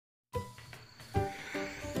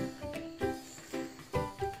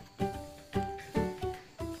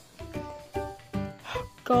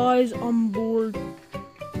Guys, I'm bored.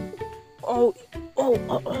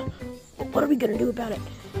 What are we gonna do about it?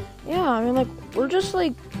 Yeah, I mean, like, we're just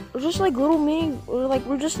like little mini, look,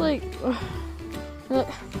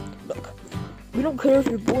 we don't care if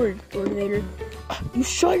you're bored, Darth Vader. You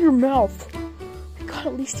shut your mouth. You gotta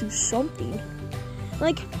at least do something.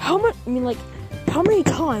 Like, how many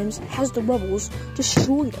times has the rebels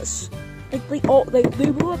destroyed us? They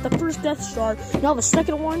blew up the first Death Star. Now the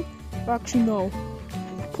second one? Actually, no.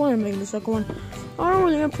 I'm planning on making the second one. I don't know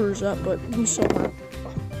where the Emperor's at, but he's somewhere.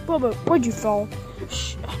 Bubba, why'd you fall?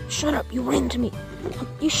 Shut up, you ran into me.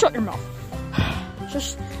 You shut your mouth. It's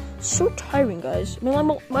just so tiring, guys. I mean,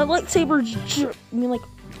 my lightsaber's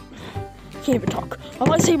can't even talk. My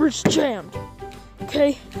lightsaber's jammed.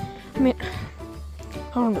 Okay? I mean,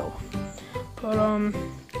 I don't know. But,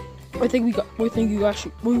 what do you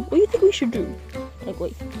think we should do? Like,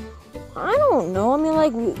 wait. I don't know. I mean,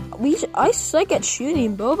 like, I suck at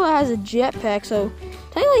shooting. Boba has a jetpack, so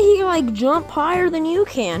technically he can, like, jump higher than you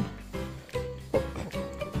can.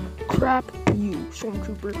 Crap you,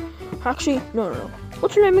 Stormtrooper. Actually, no.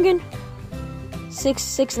 What's your name again?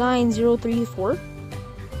 669034?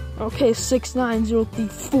 Okay,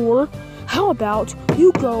 69034. How about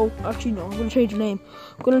you go... Actually, no, I'm going to change your name.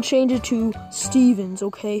 I'm going to change it to Stevens,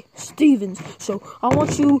 okay? Stevens. So, I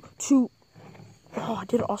want you to... Oh, I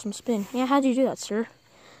did an awesome spin. Yeah, how'd you do that, sir?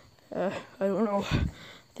 I don't know. I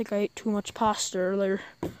think I ate too much pasta earlier.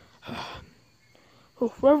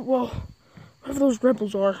 Wherever those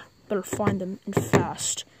rebels are, better find them and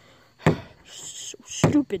fast. So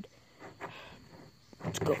stupid.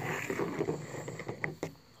 Let's go.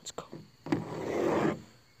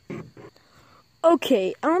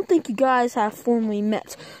 Okay, I don't think you guys have formally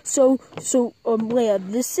met. So, Leia,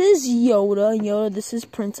 this is Yoda, and Yoda, this is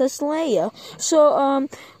Princess Leia. So,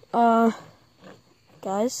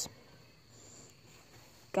 guys?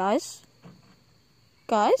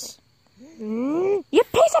 You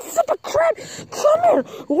piece of super crap! Come here!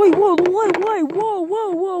 Wait, whoa,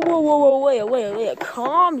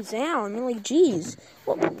 calm down. I mean, like, jeez.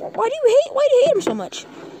 Why do you hate him so much?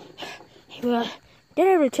 Did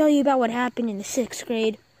I ever tell you about what happened in the 6th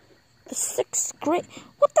grade? The 6th grade?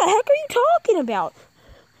 What the heck are you talking about?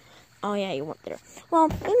 Oh yeah, you weren't there. Well,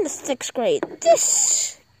 in the 6th grade,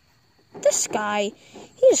 this guy,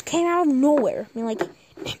 he just came out of nowhere. I mean, like,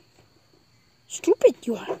 stupid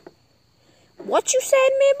you are. What you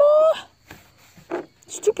said, me boy?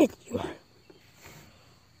 Stupid you are.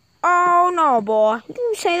 Oh no, boy.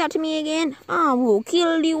 You say that to me again? I will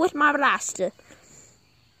kill you with my blaster.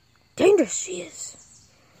 Dangerous she is.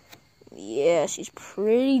 Yeah, she's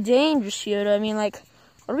pretty dangerous, Yoda. I mean, like,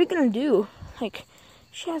 what are we gonna do? Like,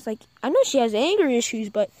 she has, like, I know she has anger issues,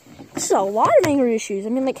 but this is a lot of anger issues. I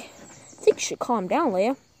mean, like, I think you should calm down,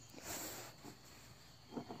 Leia.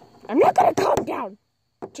 I'm not gonna calm down.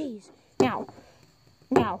 Jeez. Now,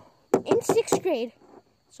 in 6th grade,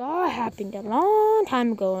 this all happened a long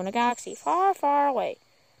time ago in a galaxy far, far away.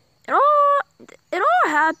 It all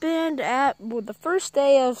happened at the first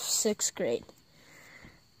day of 6th grade.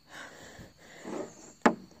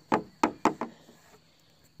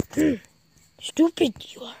 Stupid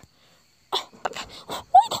you are. Why are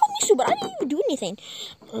you calling me stupid? I didn't even do anything.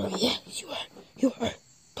 Oh yeah, you are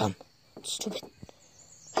dumb, stupid.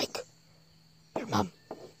 Like your mom.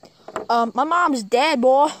 My mom's dead,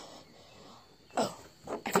 boy. Oh,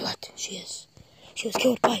 I forgot. She was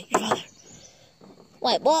killed by your father.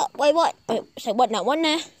 Wait, what? Wait, say what now? What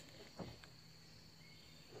now?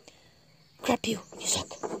 Crap you suck.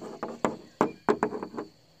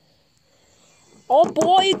 Oh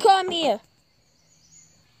boy, you come here.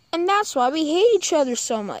 And that's why we hate each other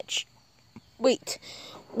so much. Wait,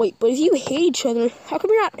 but if you hate each other, how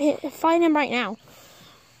come you're not fighting him right now?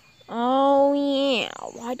 Oh yeah,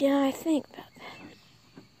 why didn't I think about that?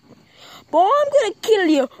 Boy, I'm gonna kill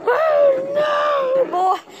you. Oh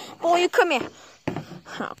no, boy, you come here.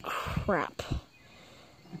 Oh crap.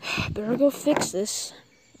 Better go fix this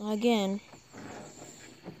again.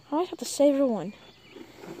 I always have to save everyone.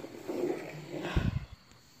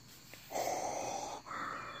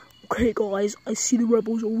 Okay, guys, I see the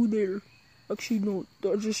rebels over there. Actually, no,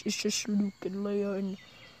 it's just Luke and Leia and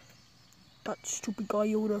that stupid guy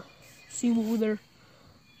Yoda. See him over there.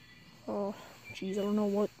 Oh, jeez, I don't know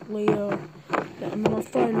what Leia that I'm not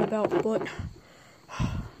fighting about, but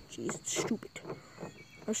jeez, it's stupid.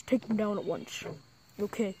 Let's take him down at once.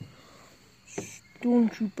 Okay,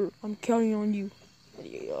 Stormtrooper, I'm counting on you.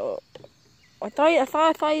 I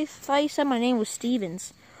thought you said my name was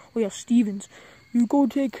Stevens. Oh yeah, Stevens. You go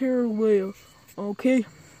take care of Leia, okay?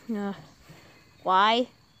 Why?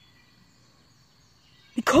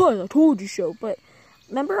 Because I told you so, but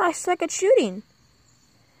remember I suck at shooting.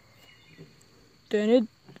 Then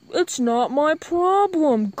it's not my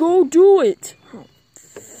problem. Go do it. Oh,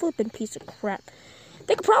 flippin' piece of crap.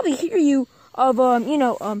 They could probably hear you of,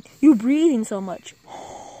 you breathing so much.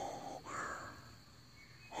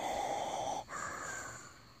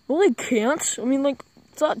 Well, they can't. I mean, like,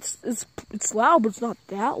 it's loud, but it's not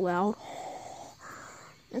that loud.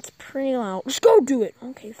 It's pretty loud. Just go do it.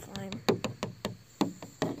 Okay, fine.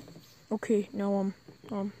 Okay, now,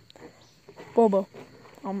 Boba,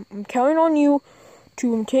 I'm counting on you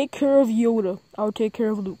to take care of Yoda. I'll take care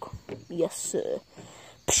of Luke. Yes, sir.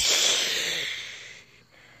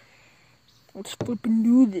 Let's flippin'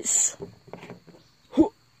 do this.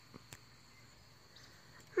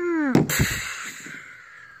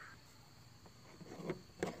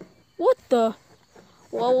 What the?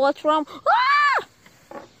 Well, what's wrong? Ah!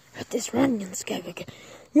 Let this run, this guy.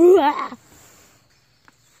 Ah!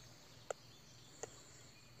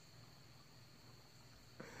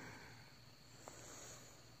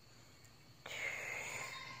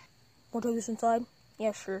 Want to do this inside?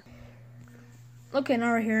 Yeah, sure. Okay,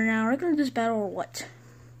 now we're here now. Are we gonna do this battle or what?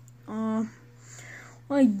 Well,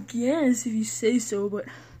 I guess if you say so, but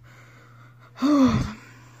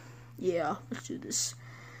yeah, let's do this.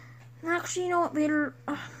 Actually, you know what, Vader?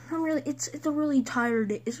 It's a really tired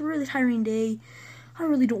day. It's a really tiring day. I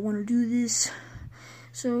really don't want to do this.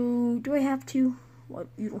 So, do I have to? What?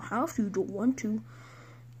 You don't have to. You don't want to.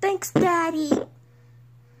 Thanks, Daddy.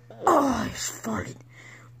 Oh, I just farted.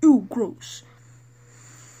 Ew, gross.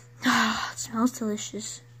 Ah, it smells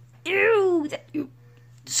delicious. Ew,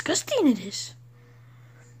 disgusting it is.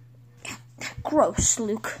 Gross,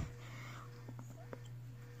 Luke.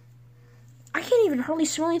 I can't even hardly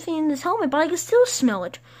smell anything in this helmet, but I can still smell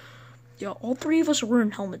it. Yeah, all three of us are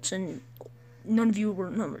wearing helmets, and none of you are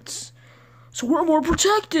wearing helmets. So we're more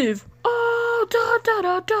protective. Oh, da da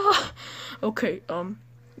da da. Okay,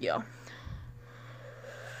 yeah.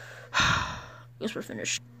 Guess we're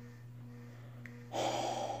finished.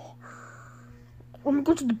 I'm gonna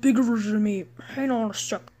go to the bigger version of me. Hang on a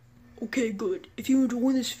sec. Okay, good. If you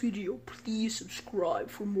enjoyed this video, please subscribe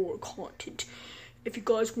for more content. If you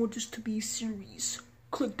guys want this to be a series,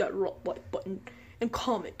 click that like button and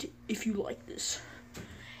comment if you like this.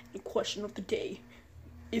 The question of the day: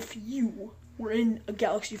 if you were in a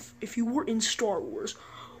galaxy, if you were in Star Wars,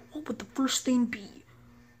 what would the first thing be?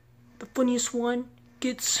 The funniest one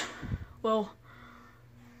gets, well,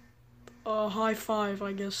 a high five,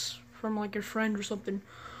 I guess, from like your friend or something.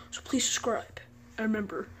 So please subscribe. And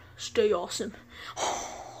remember, stay awesome.